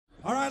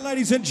All right,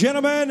 ladies and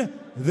gentlemen,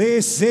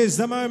 this is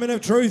the moment of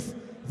truth,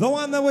 the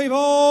one that we've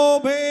all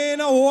been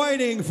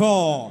waiting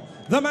for.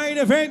 The main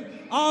event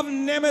of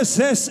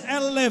Nemesis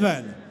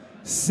 11,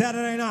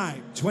 Saturday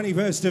night,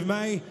 21st of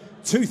May,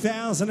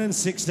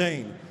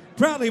 2016.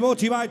 Proudly brought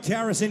to you by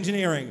Taurus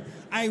Engineering,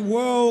 a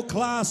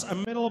world-class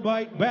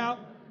middleweight bout,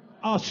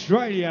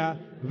 Australia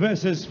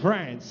versus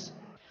France.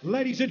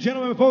 Ladies and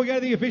gentlemen, before we go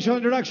to the official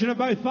introduction of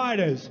both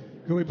fighters,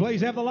 could we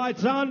please have the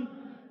lights on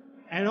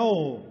and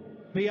all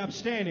be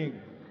upstanding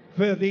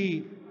for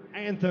the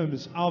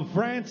anthems of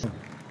France?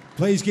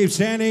 Please keep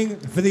standing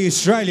for the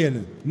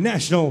Australian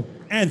national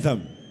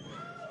anthem.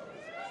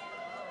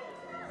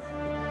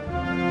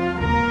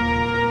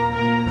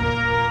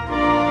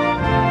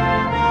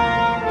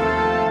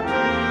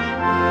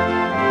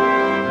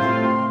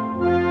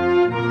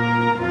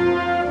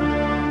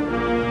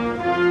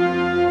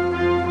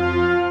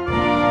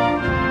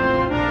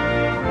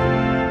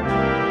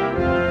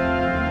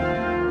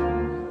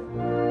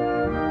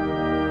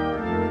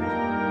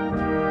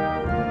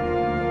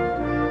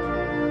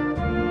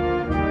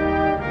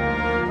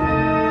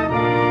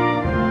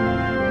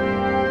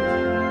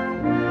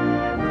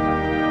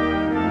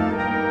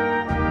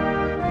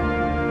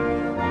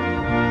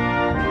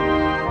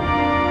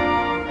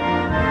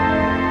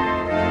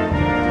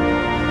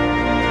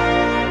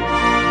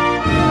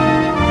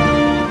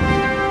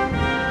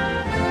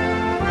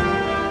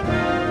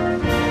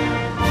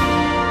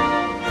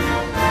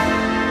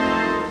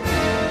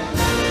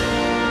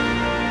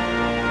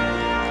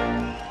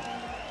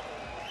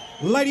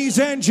 Ladies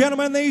and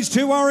gentlemen, these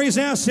two warriors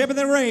now step in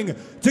the ring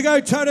to go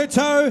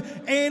toe-to-toe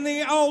in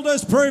the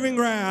oldest proving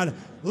ground.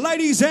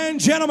 Ladies and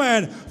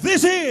gentlemen,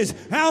 this is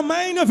our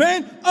main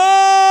event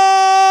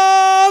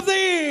of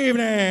the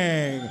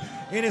evening.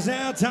 It is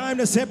now time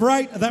to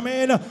separate the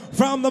men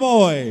from the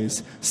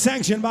boys.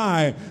 Sanctioned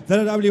by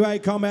the WA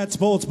Combat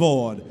Sports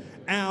Board.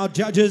 Our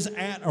judges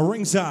at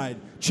ringside,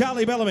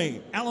 Charlie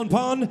Bellamy, Alan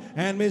Pond,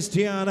 and Ms.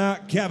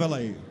 Tiana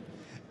Cavalier.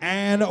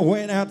 And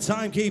when our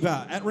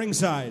timekeeper at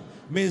ringside,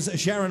 Ms.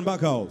 Sharon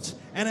Buckholz,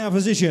 and our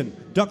physician,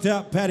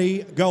 Dr.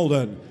 Paddy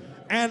Golden.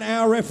 And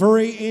our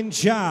referee in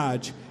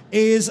charge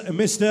is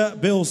Mr.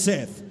 Bill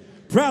Seth.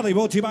 Proudly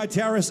brought to you by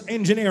Taurus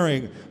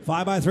Engineering.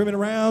 5 by 3 minute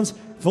rounds,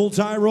 full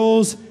tie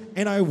rules,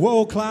 in a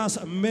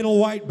world-class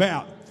middleweight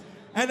bout.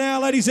 And now,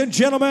 ladies and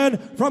gentlemen,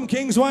 from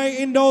Kingsway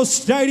Indoor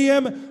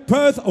Stadium,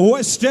 Perth,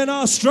 Western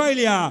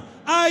Australia,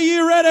 are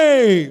you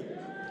ready?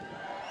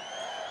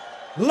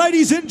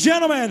 Ladies and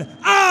gentlemen,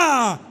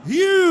 are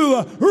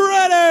you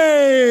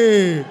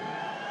ready?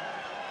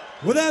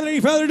 Without any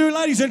further ado,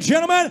 ladies and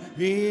gentlemen,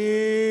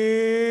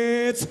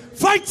 it's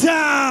fight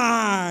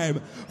time!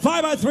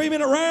 5 by 3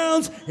 minute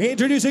rounds,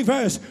 introducing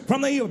first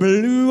from the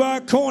blue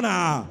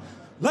corner.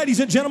 Ladies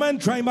and gentlemen,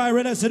 trained by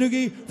Rena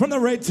Sadugi from the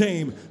red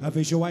team.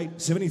 Official weight,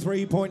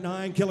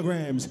 73.9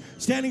 kilograms.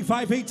 Standing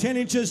 5 feet 10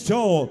 inches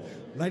tall.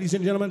 Ladies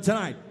and gentlemen,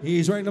 tonight,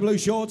 he's wearing the blue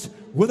shorts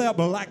with a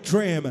black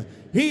trim.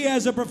 He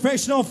has a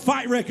professional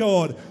fight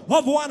record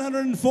of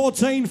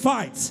 114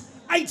 fights,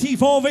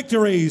 84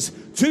 victories,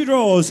 2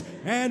 draws,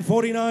 and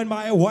 49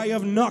 by way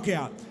of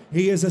knockout.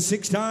 He is a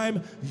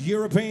 6-time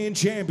European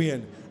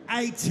champion,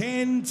 a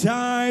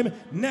 10-time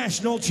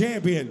national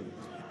champion,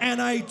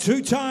 and a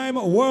 2-time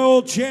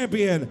world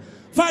champion.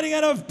 Fighting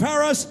out of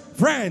Paris,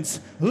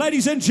 France.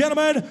 Ladies and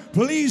gentlemen,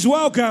 please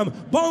welcome,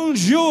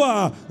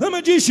 bonjour, the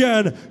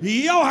magician,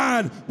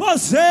 Johane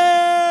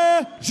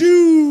Beausejour.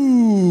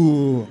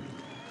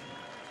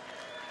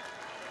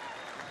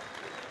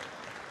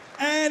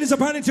 And his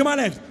opponent to my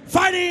left,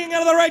 fighting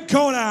out of the red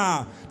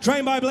corner,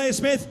 trained by Blair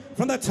Smith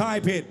from the Thai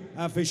Pit.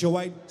 Official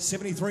weight,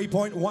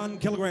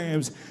 73.1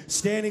 kilograms,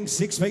 standing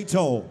 6 feet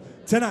tall.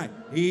 Tonight,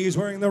 he is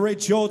wearing the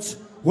red shorts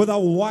with a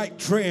white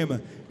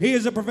trim. He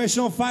is a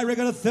professional fight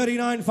record of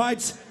 39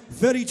 fights,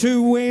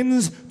 32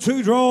 wins,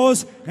 2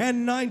 draws,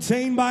 and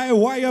 19 by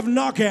way of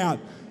knockout.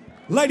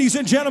 Ladies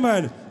and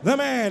gentlemen, the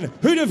man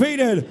who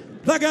defeated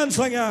the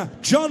gunslinger,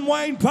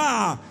 Johane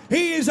Beausejour.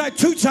 He is a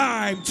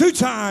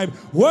two-time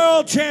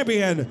world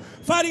champion,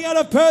 fighting out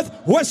of Perth,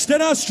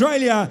 Western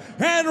Australia,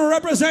 and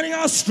representing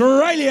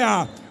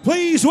Australia.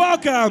 Please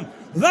welcome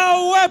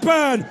the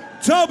weapon,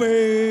 Toby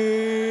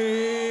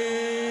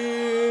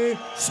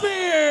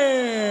Spear.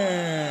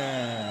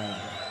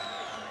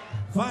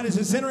 Fighters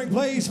in centering,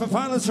 please, for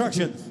final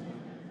instructions.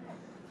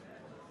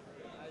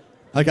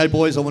 Okay,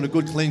 boys, I want a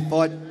good, clean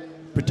fight.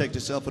 Protect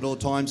yourself at all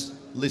times.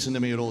 Listen to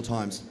me at all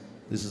times.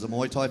 This is a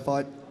Muay Thai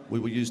fight. We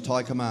will use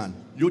Thai command.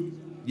 Yut,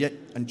 yet,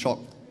 and chok.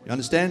 You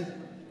understand?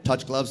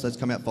 Touch gloves, let's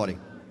come out fighting.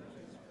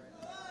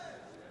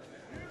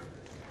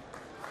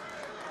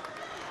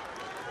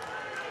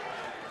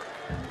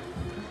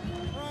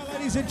 All right,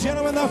 ladies and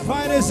gentlemen, the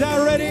fighters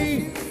are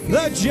ready.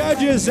 The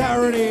judges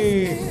are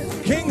ready.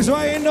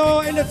 Kingsway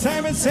Indoor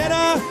Entertainment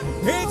Centre,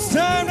 it's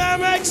time to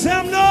make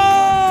some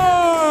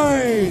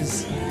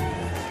noise!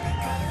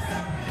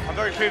 I'm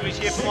very privileged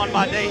here from on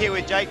my knee here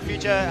with Jake,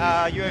 future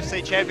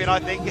UFC champion, I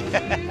think.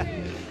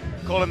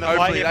 Calling the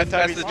fight here for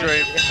Toby's. That's the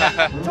dream.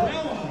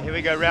 Here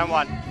we go, round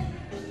 1.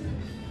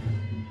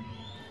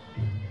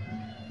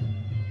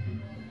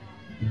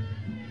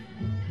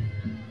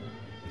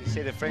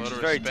 See, the French is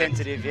very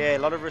tentative. Yeah, a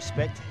lot of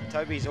respect.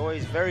 Toby's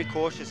always very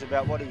cautious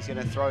about what he's going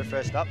to throw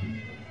first up.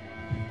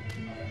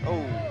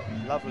 Oh,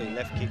 lovely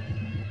left kick.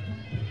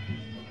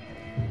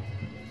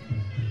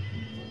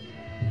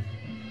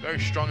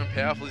 Very strong and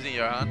powerful, isn't he,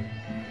 Johane?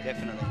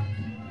 Definitely.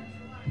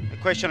 The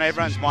question on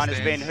everyone's mind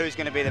has been who's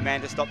going to be the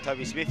man to stop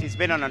Toby Smith. He's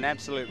been on an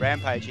absolute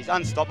rampage. He's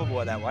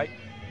unstoppable at that weight.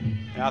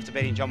 And after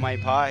beating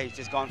Johane Beausejour, he's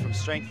just gone from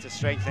strength to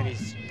strength, and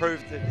he's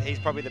proved that he's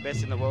probably the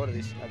best in the world at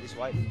this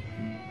weight.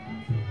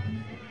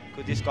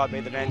 Could this guy be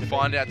the man to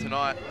find out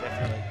tonight?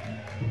 Definitely.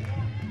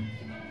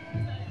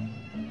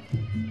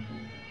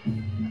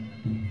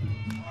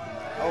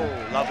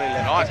 Oh, lovely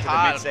left nice kick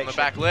hard to the midsection. on the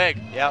back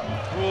leg. Yep.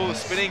 Ooh,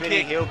 spinning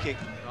kick. Heel kick.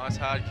 Nice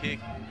hard kick.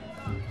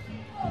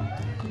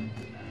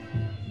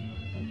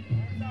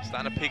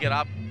 Starting to pick it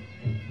up.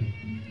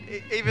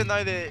 Even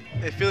though they're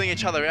filling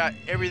each other out,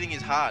 everything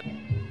is hard.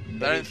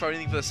 They don't throw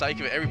anything for the sake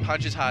of it. Every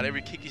punch is hard.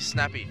 Every kick is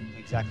snappy.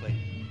 Exactly.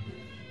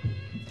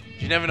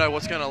 You never know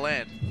what's going to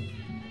land.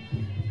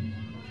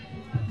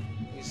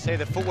 You see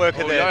the footwork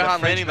of the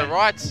Johane landing the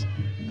rights.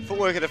 The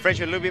footwork of the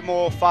Frenchman a little bit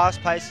more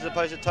fast-paced as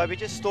opposed to Toby.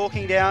 Just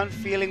stalking down,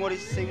 feeling what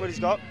seeing what he's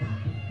got.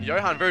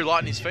 Johane very light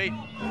on his feet.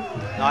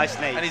 Nice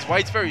knee. And his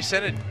weight's very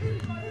centered.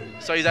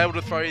 So he's able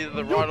to throw either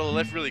the right or the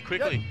left really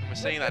quickly. We're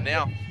seeing that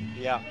now.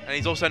 Yeah. And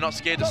he's also not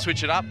scared to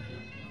switch it up.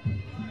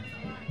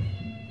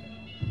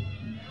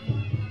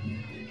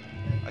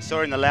 I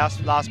saw in the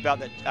last bout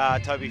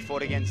that Toby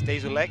fought against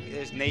Diesel Leg,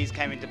 his knees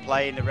came into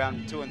play in the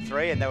round 2 and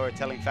 3, and they were a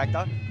telling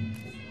factor.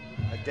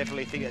 I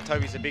definitely think that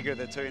Toby's the bigger of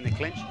the two in the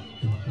clinch.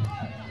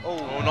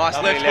 Oh, nice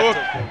left hook.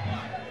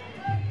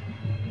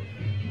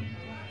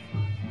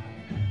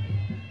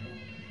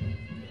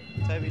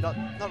 Toby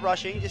not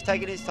rushing, just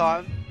taking his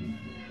time.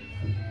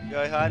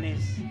 Johane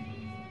is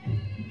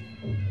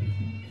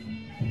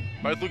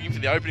both looking for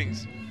the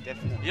openings.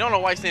 Definitely. You don't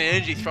want to waste any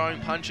energy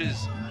throwing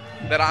punches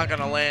that aren't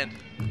going to land.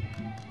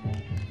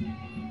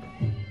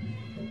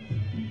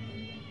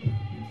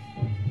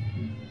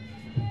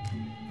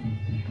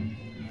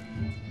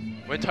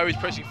 When Toby's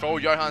pressing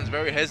forward, Johane's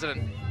very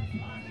hesitant.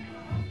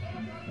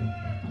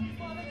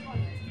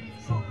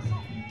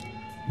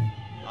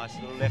 Nice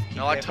little left kick.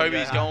 I like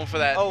Toby's going for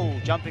that. Oh,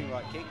 jumping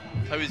right kick.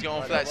 Toby's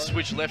going for that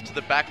switch left to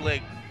the back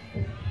leg.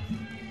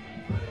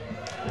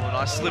 Oh,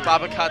 nice slip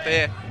uppercut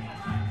there.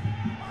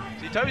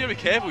 See, Toby's got to be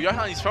careful.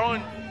 Johane, he's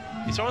throwing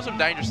some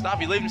dangerous stuff.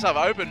 He leaves himself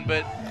open,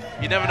 but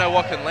you never know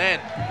what can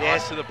land.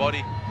 Yes. Nice to the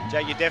body.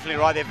 Jake, you're definitely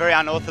right. They're very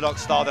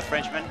unorthodox style, the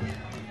Frenchman.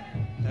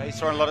 He's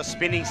throwing a lot of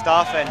spinning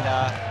stuff, and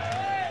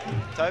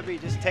Toby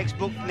just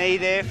textbook knee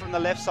there from the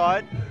left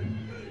side.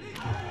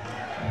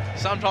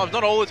 Sometimes,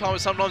 not all the time,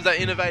 but sometimes that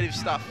innovative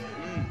stuff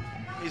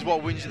is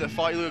what wins you the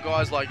fight. You look at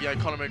guys like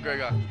Conor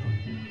McGregor,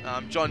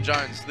 John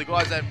Jones, the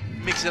guys that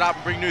mix it up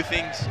and bring new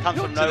things from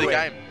to nowhere. the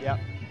game. Yep.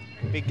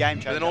 Big game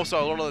changer. But then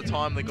also a lot of the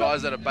time, the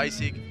guys that are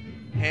basic,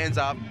 hands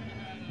up,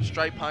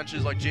 straight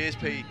punches like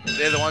GSP,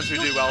 they're the ones who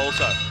do well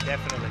also.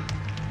 Definitely.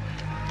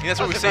 I think that's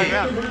what we see.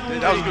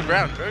 That was a good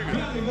round. Very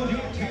good.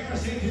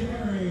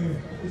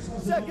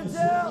 Seconds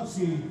out.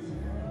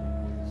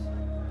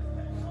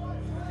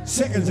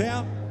 Seconds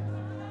out.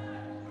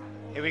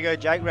 Here we go,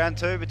 Jake, round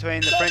 2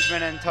 between the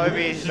Frenchman and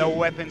Toby, the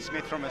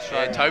weaponsmith from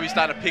Australia. Yeah, Toby's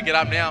starting to pick it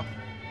up now.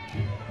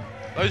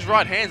 Those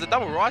right hands, the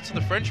double rights of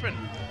the Frenchman.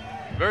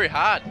 Very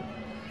hard.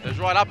 Those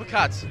right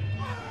uppercuts,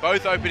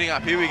 both opening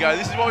up. Here we go.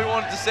 This is what we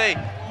wanted to see.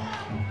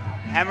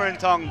 Hammer and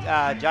tong,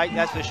 Jake,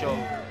 that's for sure.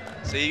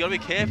 So you got to be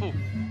careful.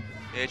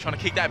 Yeah, trying to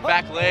kick that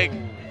back leg.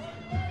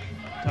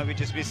 Toby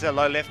just misses a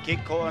low left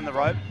kick, caught on the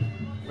rope.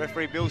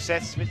 Referee Bill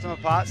Seth splits them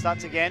apart,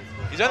 starts again.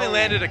 He's only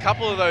landed a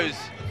couple of those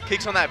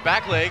kicks on that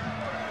back leg.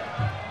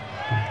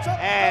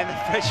 And the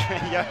Frenchman,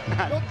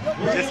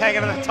 Johane, just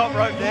hanging on the top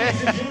rope there.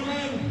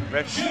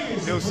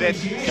 Ref Bill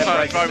Seth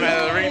Trying to throw him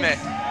out of the ring there.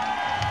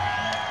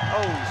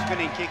 Oh,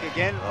 spinning kick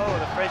again. Oh,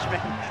 the Frenchman.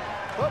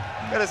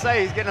 Gotta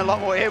say, he's getting a lot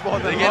more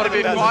airborne than They're getting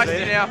a bit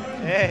feisty now.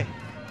 Yeah.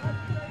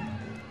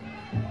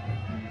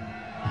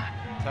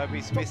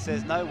 Toby Smith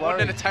says no What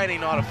worries. an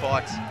entertaining night of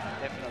fights.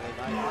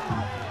 Definitely,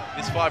 mate.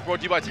 This fight brought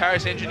to you by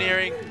Taris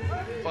Engineering.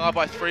 5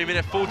 by 3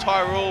 minute full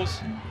Thai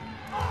rules.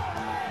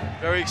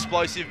 Very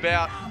explosive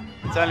bout.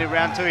 It's only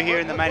round 2 here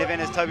in the main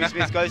event as Toby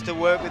Smith goes to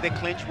work with the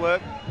clinch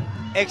work.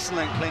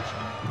 Excellent clinch.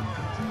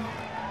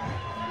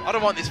 I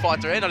don't want this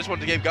fight to end. I just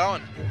want it to keep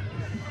going.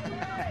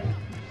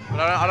 But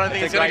I don't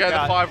think it's going to go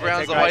the 5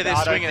 rounds the way they're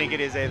swinging. I don't think it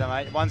is either,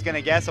 mate. One's going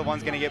to gas or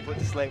one's going to get put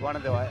to sleep. One or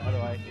the other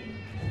way.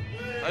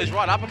 Those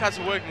right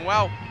uppercuts are working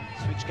well.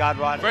 Switch guard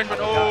right. Frenchman,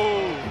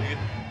 oh!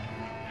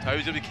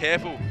 Toby's got to be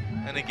careful.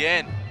 And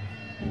again,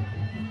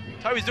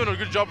 Toby's doing a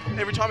good job.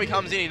 Every time he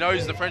comes in, he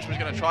knows the Frenchman's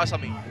going to try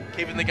something,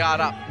 keeping the guard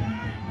up.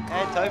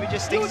 And Toby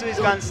just sticks to his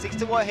guns, sticks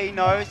to what he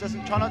knows,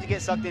 doesn't try not to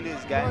get sucked into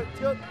his game.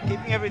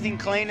 Keeping everything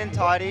clean and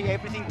tidy,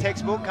 everything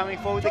textbook, coming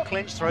forward with the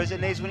clinch, throws the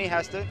knees when he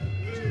has to.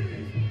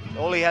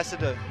 All he has to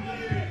do.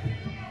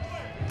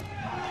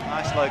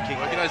 Nice low kick.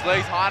 Working those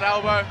legs, hard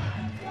elbow.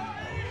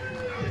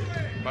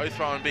 Both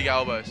throwing big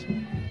elbows.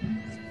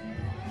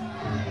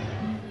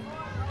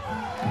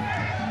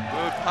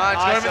 Good punch.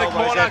 Nice Go over the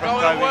elbows corner. there from Go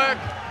to Toby. work.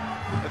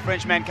 The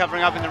Frenchman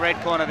covering up in the red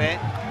corner there.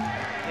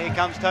 Here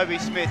comes Toby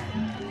Smith.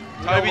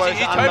 Toby's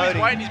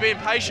Unloading. waiting. He's being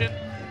patient.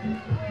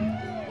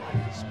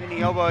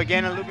 Spinning elbow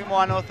again. A little bit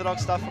more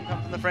unorthodox stuff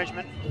from the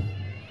Frenchman.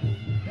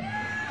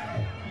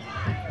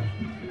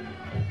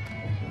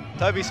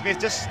 Toby Smith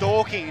just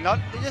stalking, not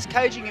just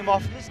caging him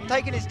off, just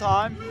taking his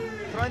time,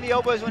 throwing the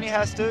elbows when he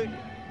has to.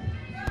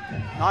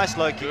 Nice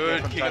low kick.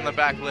 Good kick on the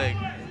back leg.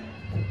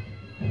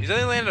 He's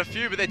only landed a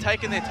few, but they're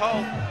taking their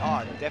toll.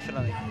 Oh,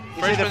 definitely.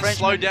 Frenchman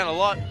slowed down a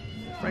lot.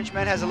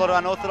 Frenchman has a lot of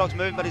unorthodox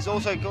movement, but he's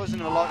also causing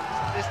him a lot.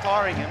 It's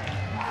tiring him.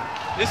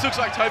 This looks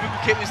like Toby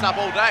could keep this up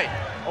all day.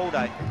 All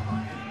day.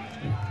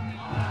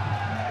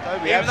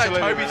 Toby, Even though absolutely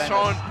Toby's relentless.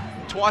 throwing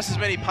twice as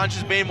many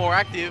punches, being more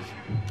active,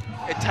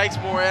 it takes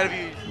more out of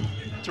you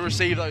to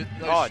receive those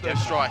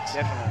strikes.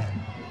 Definitely.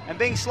 And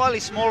being slightly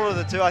smaller of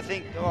the two, I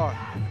think,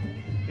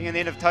 being at the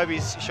end of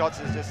Toby's shots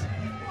is just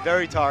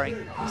very tiring.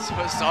 So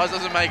size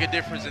doesn't make a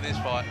difference in this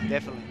fight.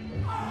 Definitely.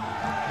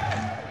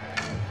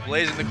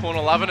 Blaze in the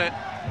corner loving it.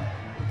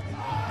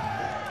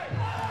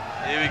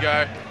 Here we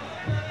go.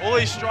 All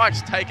these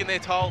strikes taking their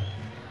toll.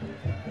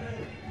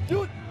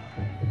 Do it.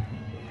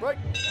 Break.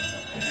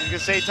 You can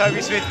see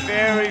Toby Smith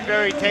very,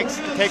 very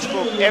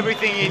textbook.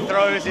 Everything he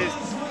throws is,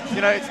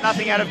 it's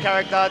nothing out of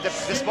character.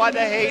 Despite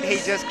the heat, he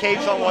just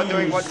keeps on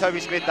doing what Toby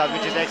Smith does,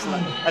 which is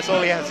excellent. That's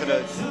all he has to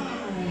do.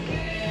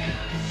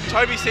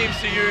 Toby seems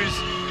to use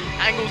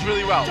angles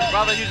really well.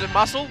 Rather than using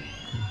muscle,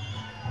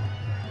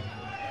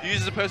 he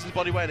uses a person's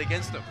body weight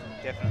against them.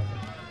 Definitely.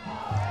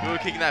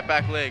 Good kick in that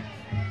back leg.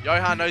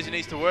 Johane knows he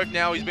needs to work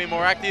now. He's been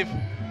more active.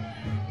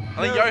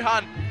 I think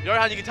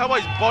Johane, you can tell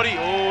by his body.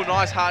 Oh,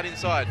 nice hard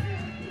inside.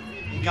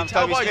 Here comes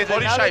tell Toby by his Smith,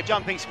 body another shape.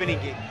 jumping spinning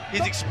kick.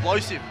 He's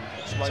explosive.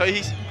 So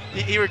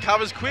he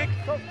recovers quick,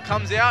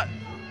 comes out,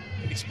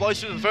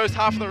 explosive in the first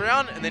half of the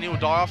round, and then he will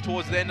die off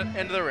towards the end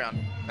of the round.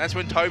 That's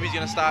when Toby's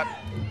going to start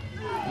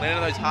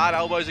landing those hard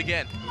elbows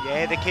again.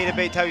 Yeah, the key to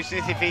beat Toby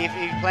Smith, if he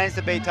plans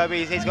to beat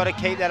Toby, he's got to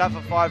keep that up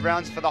for 5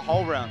 rounds for the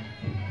whole round.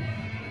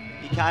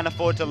 He can't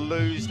afford to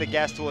lose the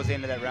gas towards the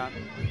end of that round.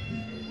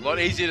 A lot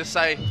easier to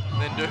say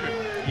than do.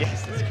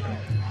 Yes, that's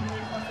correct.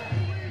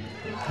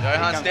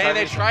 Johane standing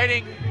there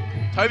trading.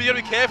 Toby's got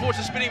to be careful with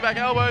the spinning back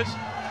elbows.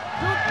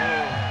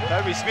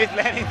 Toby Smith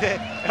landing the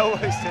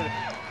elbows to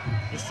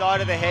the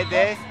side of the head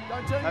there.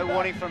 No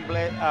warning from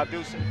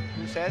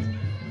Beausejour.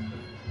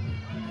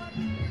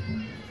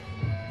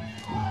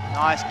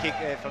 Nice kick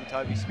there from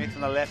Toby Smith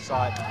on the left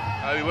side.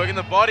 Toby working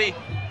the body.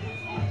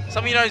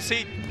 Something you don't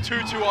see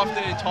too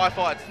often in Thai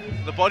fights,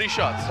 the body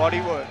shots.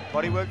 Body work.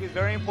 Body work is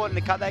very important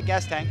to cut that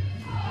gas tank.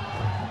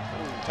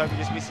 Ooh, Toby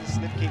just misses a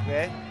slip kick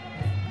there.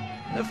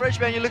 The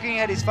Frenchman, you're looking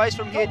at his face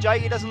from here,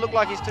 Jake. He doesn't look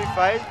like he's too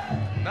phased.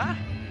 Nah.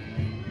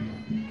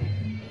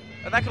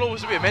 And that could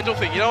also be a mental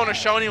thing. You don't want to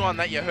show anyone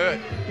that you're hurt.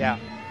 Yeah.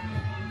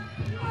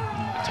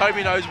 But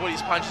Toby knows what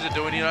his punches are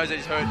doing. He knows that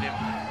he's hurting him.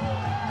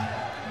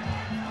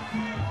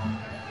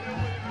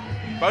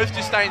 Both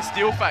just staying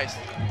still-faced.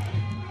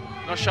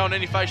 Not showing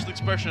any facial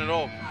expression at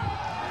all.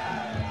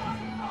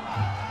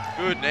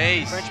 Good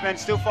knees. Frenchman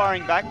still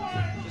firing back,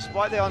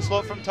 despite the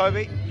onslaught from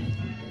Toby.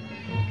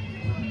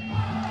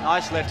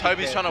 Nice left.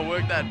 Toby's trying to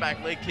work that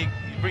back leg kick.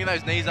 He's bringing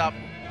those knees up.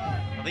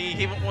 I think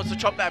he wants to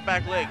chop that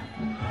back leg.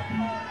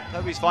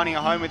 Toby's finding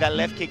a home with that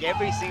left kick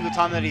every single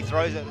time that he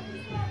throws it.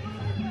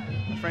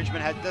 The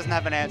Frenchman doesn't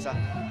have an answer.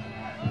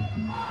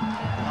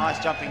 Nice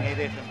jumping knee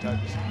there from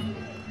Toby.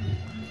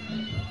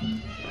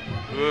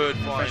 Good The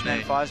flying Frenchman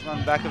knee. fires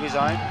one back of his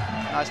own.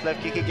 Nice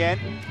left kick again.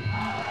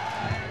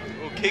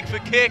 Well, kick for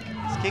kick.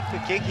 It's kick for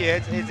kick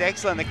here. It's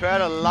excellent. The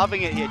crowd are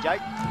loving it here, Jake.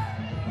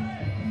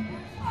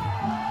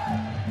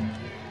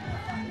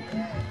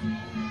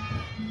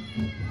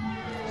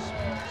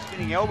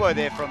 Spinning elbow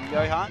there from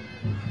Johane.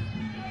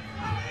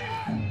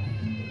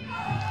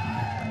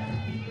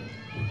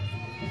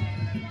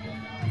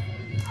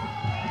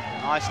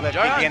 Nice left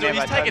kick again there by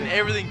He's taking Toby.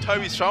 everything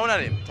Toby's throwing at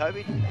him.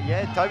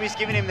 Toby's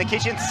giving him the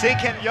kitchen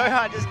sink, and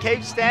Johane just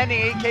keeps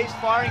standing. He keeps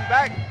firing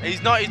back.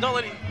 He's not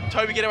letting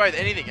Toby get away with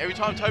anything. Every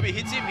time Toby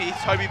hits him, he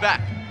hits Toby back.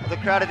 The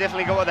crowd have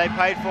definitely got what they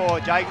paid for,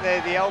 Jake.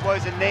 The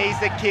elbows and knees,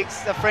 the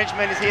kicks. The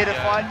Frenchman is here to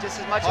fight just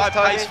as much as Toby.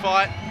 High-paced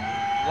fight.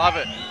 Love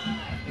it.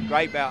 A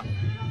great bout.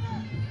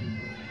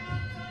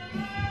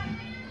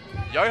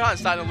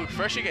 Johane's starting to look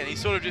fresh again. He's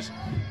sort of just...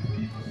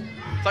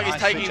 It's like Nice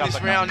he's taking switch this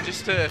uppercut. round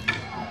just to...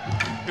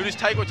 He'll just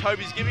take what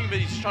Toby's giving, but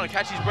he's just trying to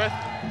catch his breath.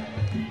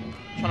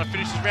 Trying to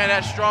finish this round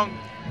out strong.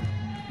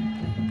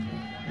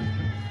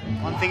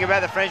 One thing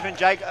about the Frenchman,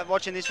 Jake,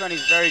 watching this one,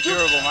 he's very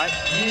durable, mate.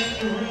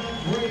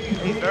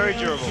 He's very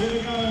durable.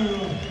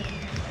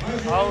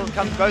 Oh,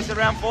 goes to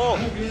round 4.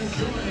 3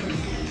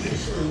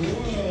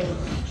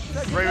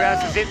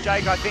 rounds to zip,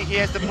 Jake. I think he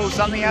has to pull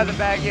something out of the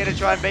bag here to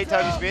try and beat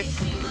Toby Smith.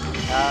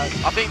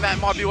 I think that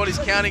might be what he's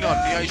counting on.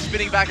 He's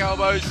spinning back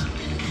elbows.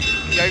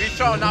 If you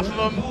throw enough of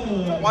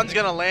them, one's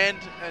going to land,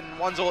 and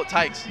one's all it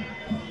takes.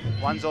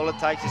 One's all it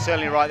takes. You're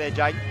certainly right there,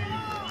 Jake.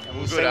 And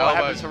we'll Good see what elbows.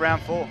 happens for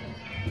round 4.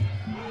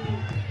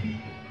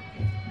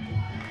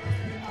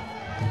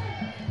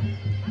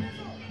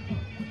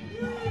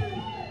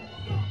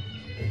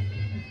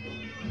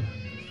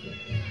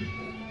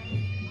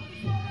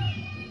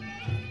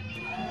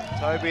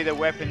 Toby the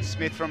Weapon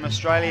Smith from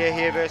Australia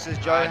here versus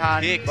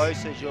Johane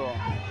Beausejour.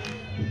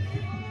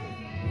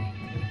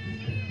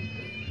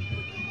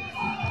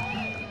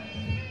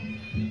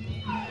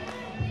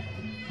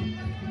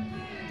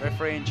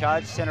 Referee in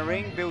charge, centre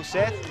ring, Bill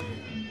Seth.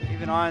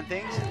 Keep an eye on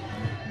things.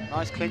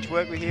 Nice clinch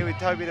work we here with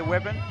Toby the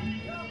Weapon.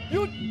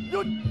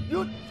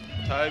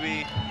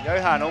 Toby.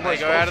 Johane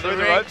almost go out of the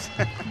ropes.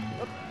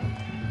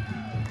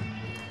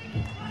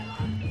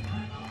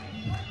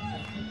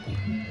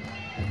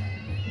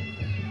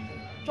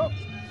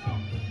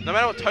 No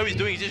matter what Toby's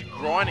doing, he's just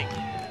grinding.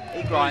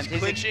 He grinds.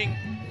 He's clinching.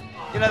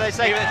 You know, they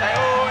say, oh,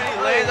 and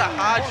he lands a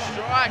hard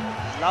strike.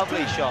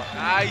 Lovely shot.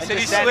 He said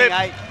he slipped.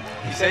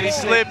 He said he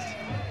slipped.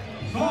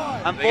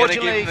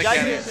 Unfortunately,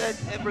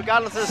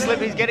 regardless of the slip,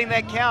 he's getting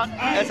that count.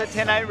 That's a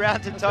 10-8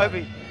 round to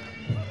Toby.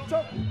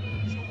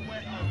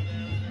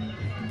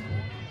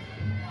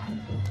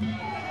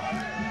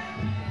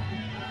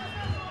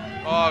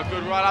 Oh,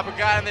 good right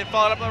uppercut and then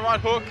followed up with the right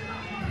hook.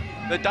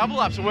 The double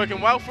ups are working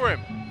well for him.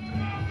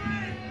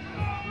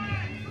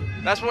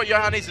 That's what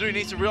Johane needs to do. He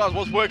needs to realise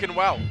what's working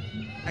well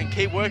and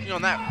keep working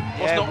on that.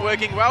 What's not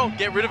working well,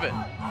 get rid of it.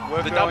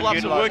 The double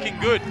ups are working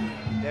good.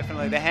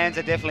 Definitely, the hands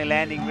are definitely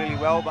landing really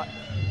well, but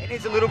he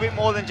needs a little bit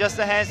more than just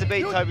the hands to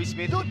beat Toby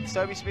Smith.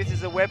 Toby Smith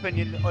is a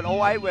weapon on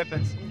all 8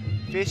 weapons.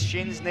 Fists,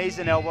 shins, knees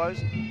and elbows.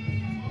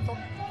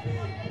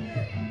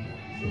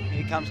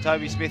 Here comes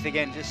Toby Smith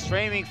again, just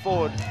streaming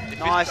forward.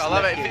 Nice. I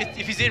love it.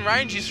 If he's in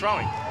range, he's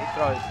throwing. He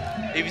throws.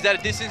 If he's at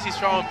a distance, he's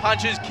throwing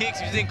punches,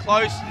 kicks. If he's in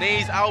close,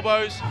 knees,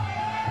 elbows.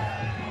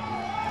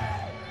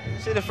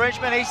 See the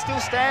Frenchman, he still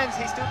stands,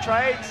 he still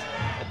trades.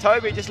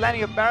 Toby just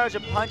landing a barrage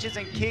of punches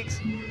and kicks.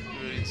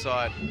 Good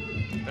inside.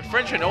 The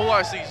Frenchman, all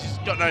those things, he's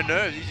just got no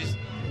nerves. He just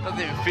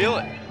doesn't even feel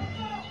it.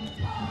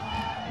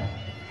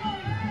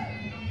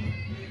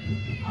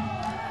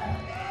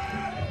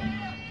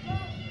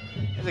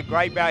 There's a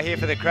great bout here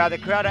for the crowd. The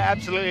crowd are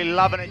absolutely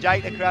loving it,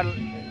 Jake. The crowd,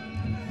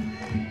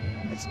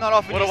 it's not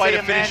often you see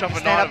a man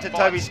stand up to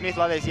Toby Smith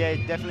like this. Yeah,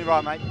 definitely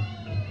right, mate.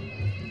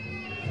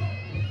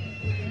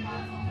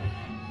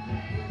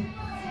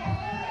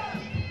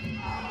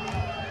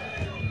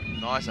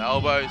 Nice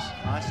elbows.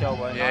 Nice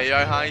elbow. Yeah, nice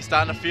Johane, he's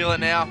starting to feel it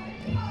now.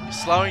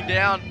 He's slowing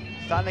down.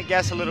 Starting to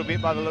gas a little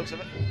bit by the looks of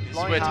it. This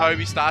is where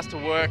Toby starts to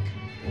work.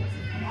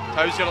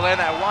 Toby's got to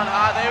land that one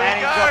hard. There we go. And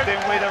he dropped him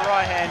with a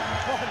right hand.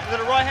 Is it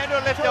a right hand or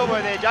a left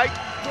elbow there, Jake?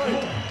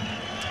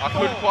 I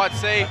couldn't quite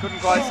see. I couldn't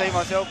quite see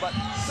myself, but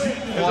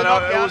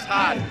it was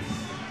hard.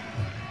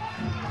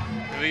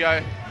 Here we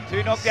go.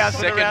 2 knockdowns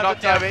for the round. Second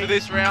knockdown for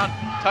this round.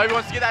 Toby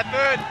wants to get that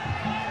third.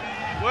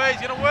 Where he's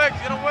going to work.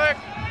 He's going to work.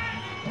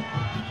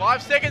 5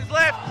 seconds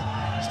left.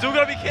 Still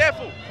got to be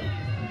careful.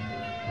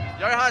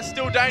 Johane's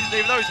still dangerous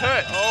even though he's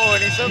hurt. Oh,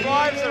 and he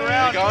survives the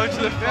round. They're going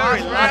to the Very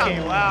lucky.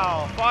 round.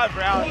 Wow, 5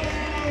 rounds.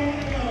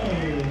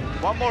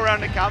 1 more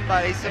round to come,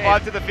 but he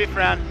survived to the 5th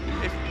round.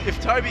 If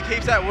Toby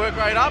keeps that work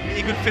rate up,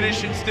 he could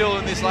finish it still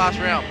in this last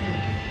round.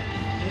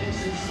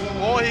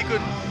 Or he could,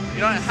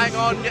 hang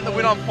on, get the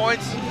win on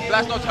points. But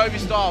that's not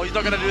Toby's style. He's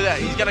not going to do that.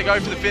 He's going to go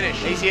for the finish.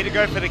 He's here to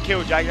go for the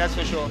kill, Jake, that's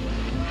for sure.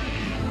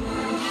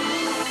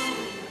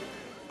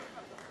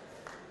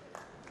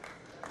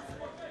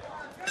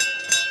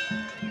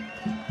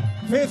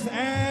 Fifth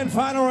and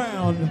final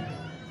round.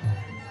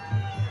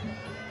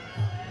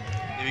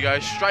 Here we go,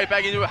 straight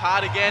back into it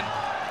hard again.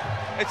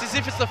 It's as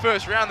if it's the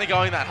first round they're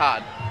going that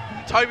hard.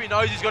 Toby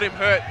knows he's got him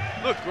hurt.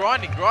 Look,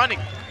 grinding.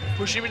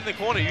 Push him into the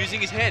corner, using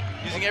his head,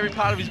 using every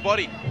part of his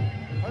body.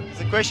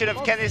 It's a question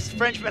of can this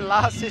Frenchman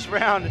last this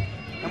round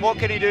and what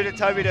can he do to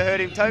Toby to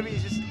hurt him. Toby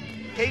just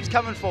keeps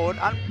coming forward,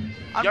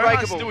 unbreakable.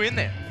 Johane's still in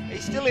there.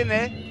 He's still in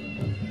there.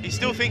 He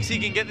still thinks he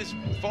can get this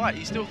fight.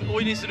 All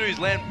he needs to do is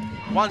land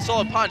one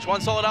solid punch, one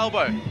solid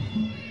elbow.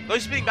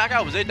 Those spinning back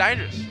elbows, they're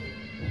dangerous.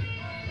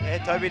 Yeah,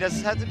 Toby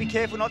does have to be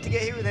careful not to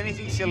get hit with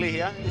anything silly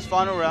here in this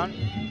final round.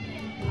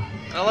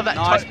 And I love that.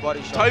 Nice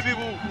body shot. Toby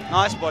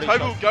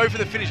will go for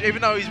the finish.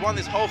 Even though he's won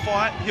this whole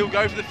fight, he'll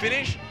go for the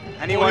finish,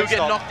 and he'll get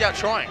knocked out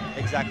trying.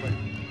 Exactly.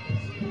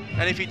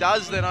 And if he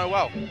does, then oh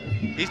well.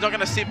 He's not going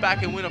to sit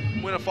back and win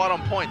a fight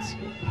on points.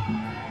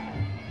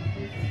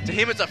 To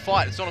him, it's a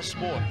fight. It's not a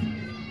sport.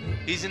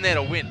 He's in there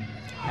to win.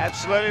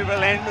 Absolutely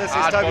relentless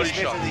is Toby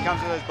Smith as he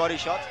comes with those body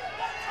shots.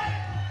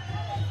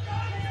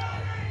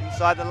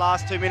 Inside the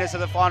last 2 minutes of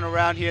the final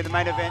round here, the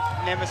main event,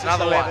 Nemesis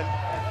 11.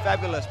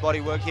 Fabulous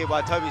body work here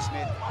by Toby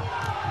Smith.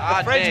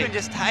 The Frenchman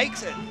just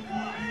takes it.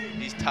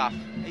 He's tough.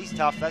 He's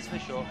tough, that's for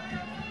sure.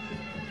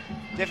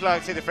 Definitely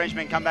like to see the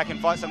Frenchman come back and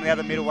fight some of the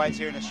other middleweights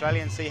here in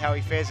Australia and see how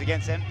he fares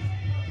against them.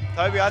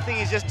 Toby, I think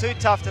he's just too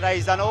tough today.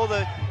 He's done all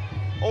the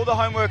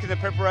homework and the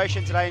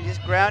preparation today and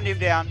just ground him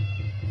down.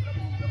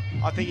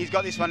 I think he's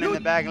got this one in the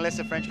bag unless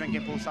the Frenchman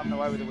can pull something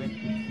away with the win.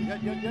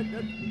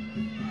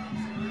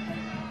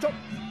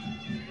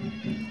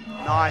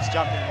 Nice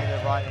jumping knee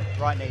to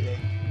right knee there.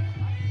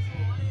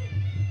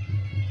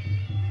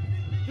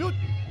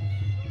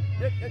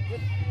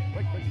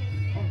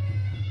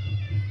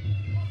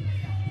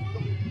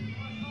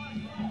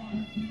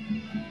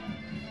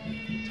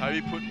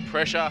 Toby putting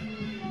pressure,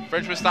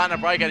 Frenchman's starting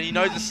to break it. He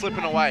knows it's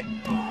slipping away.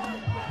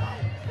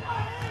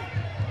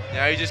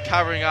 Now he's just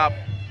covering up.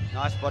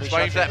 Nice body shot.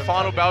 Waiting for that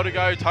final bell to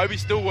go. Toby's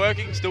still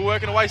working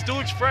away. Still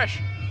looks fresh.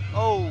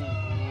 Oh.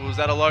 Was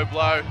that a low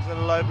blow? Was that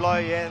a low blow?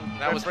 Yeah.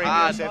 That was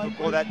hard.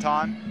 For that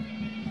time.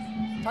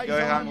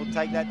 Johane will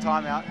take that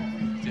time out.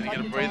 He's going to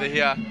get a breather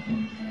here.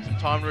 Some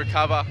time to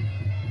recover.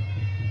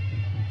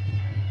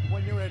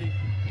 When you're ready.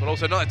 But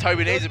also, not that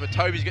Toby needs it, but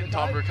Toby's getting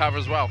time to recover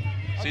as well.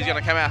 So he's going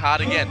to come out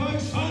hard again.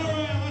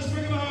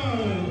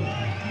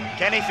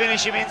 Can he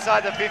finish him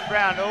inside the 5th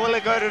round, or will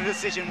it go to a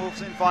decision? We'll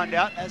soon find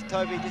out as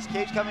Toby just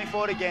keeps coming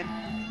forward again.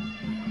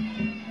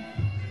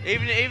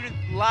 Even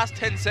the last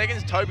 10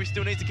 seconds, Toby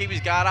still needs to keep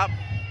his guard up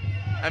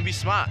and be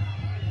smart.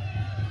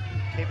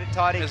 Keep it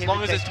tidy. As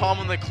long as there's time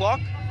on the clock,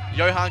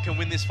 Johane can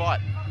win this fight.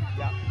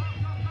 Yeah.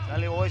 It's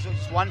only always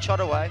just one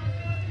shot away.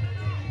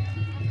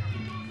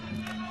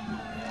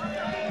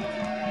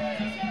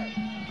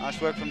 Nice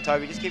work from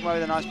Toby. Just keep him over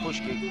with a nice push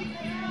kick.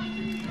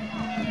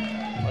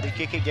 Body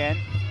kick again.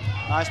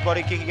 Nice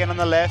body kick again on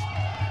the left.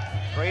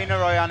 3 in a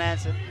row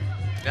unanswered.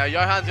 Now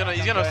Johane's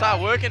he's gonna start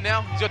working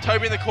now. He's got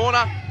Toby in the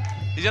corner.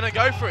 He's gonna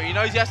go for it. He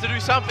knows he has to do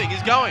something.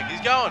 He's going.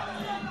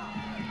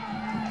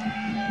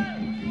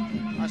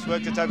 Nice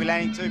work to Toby,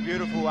 landing 2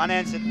 beautiful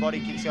unanswered body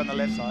kicks here on the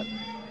left side.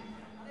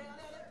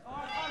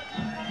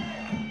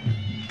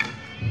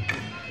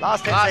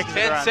 Last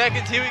 10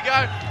 seconds, here we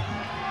go.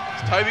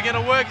 Is Toby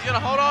gonna work? He's gonna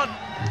hold on.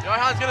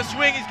 Johane's gonna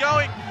swing. He's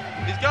going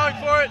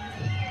for it.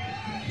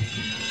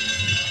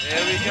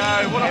 There we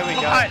go. What a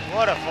fight.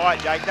 What a fight,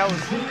 Jake. That was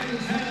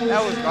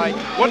great.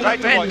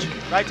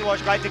 Great to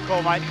watch. Great to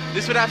call, mate.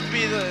 This would have to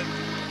be the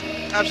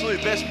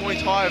absolute best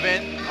Muay Thai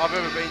event I've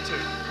ever been to.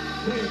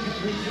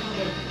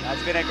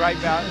 It's been a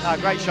great bout.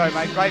 Great show,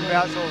 mate. Great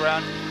bouts all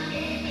round.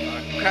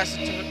 Congrats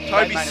to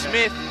Toby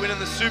Smith winning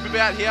the super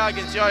bout here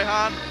against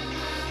Johane.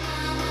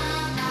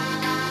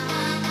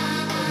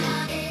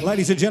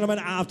 Ladies and gentlemen,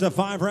 after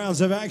 5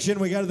 rounds of action,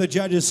 we go to the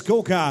judges'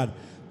 scorecard.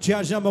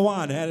 Judge number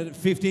 1 had it at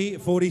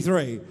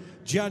 50-43.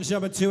 Judge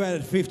number 2 had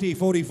it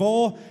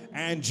 50-44.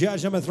 And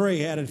judge number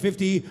 3 had it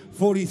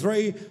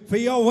 50-43 for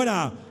your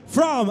winner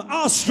from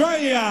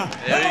Australia.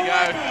 There you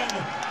go.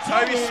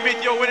 Toby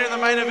Smith, your winner in the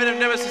main event of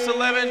Nemesis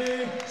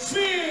 11.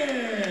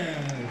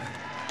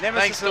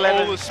 Thanks to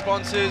all the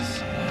sponsors.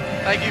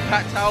 Thank you,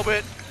 Pat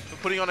Talbot, for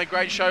putting on a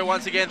great show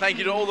once again. Thank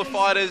you to all the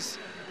fighters.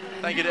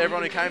 Thank you to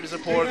everyone who came to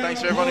support.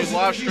 Thanks to everyone who's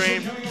live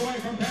streamed.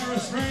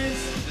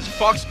 This is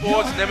Fox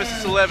Sports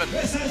Nemesis 11.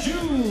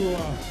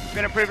 It's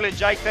been a privilege,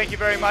 Jake. Thank you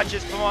very much.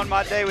 It's come on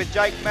my day with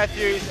Jake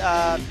Matthews,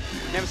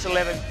 Nemesis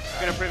 11. It's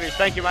been a privilege.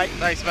 Thank you, mate.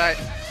 Thanks, mate.